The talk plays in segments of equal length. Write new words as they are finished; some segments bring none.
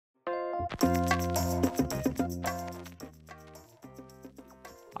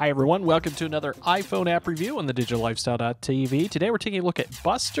Hi everyone, welcome to another iPhone app review on the digitallifestyle.tv. Today we're taking a look at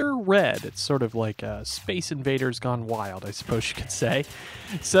Buster Red. It's sort of like Space Invaders gone wild, I suppose you could say.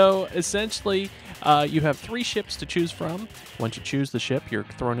 So essentially, you have three ships to choose from. Once you choose the ship, you're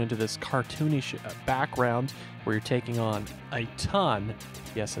thrown into this cartoonish background where you're taking on a ton,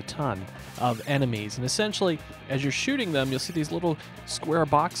 yes, a ton of enemies. And essentially, as you're shooting them, you'll see these little square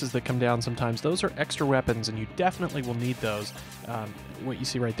boxes that come down sometimes. Those are extra weapons, and you definitely will need those. What you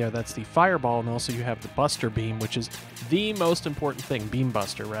see right there, that's the fireball, and also you have the buster beam, which is the most important thing, beam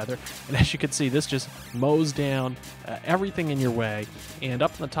buster rather. And as you can see, this just mows down everything in your way. And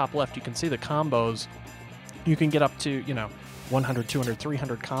up in the top left, you can see the combos. You can get up to, 100, 200,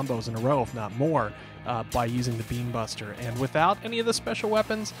 300 combos in a row, if not more, by using the beam buster. And without any of the special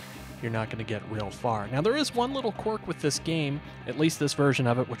weapons, you're not going to get real far. Now, there is one little quirk with this game, at least this version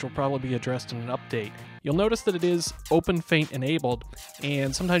of it, which will probably be addressed in an update. You'll notice that it is open feint enabled,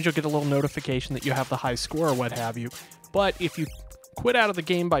 and sometimes you'll get a little notification that you have the high score or what have you. But if you quit out of the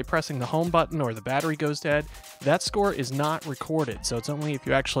game by pressing the home button or the battery goes dead, that score is not recorded. So it's only if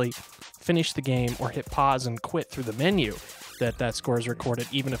you actually finish the game or hit pause and quit through the menu that score is recorded,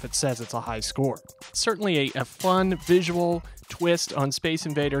 even if it says it's a high score. Certainly a fun visual twist on Space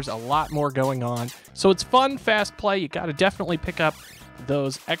Invaders, a lot more going on. So it's fun, fast play. You got to definitely pick up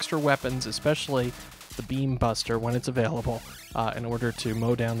those extra weapons, especially the beam buster when it's available, in order to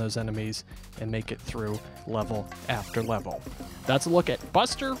mow down those enemies and make it through level after level. That's a look at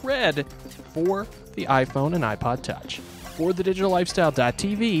Buster Red for the iPhone and iPod Touch. For the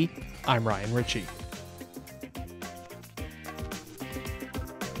digitallifestyle.tv, I'm Ryan Ritchie.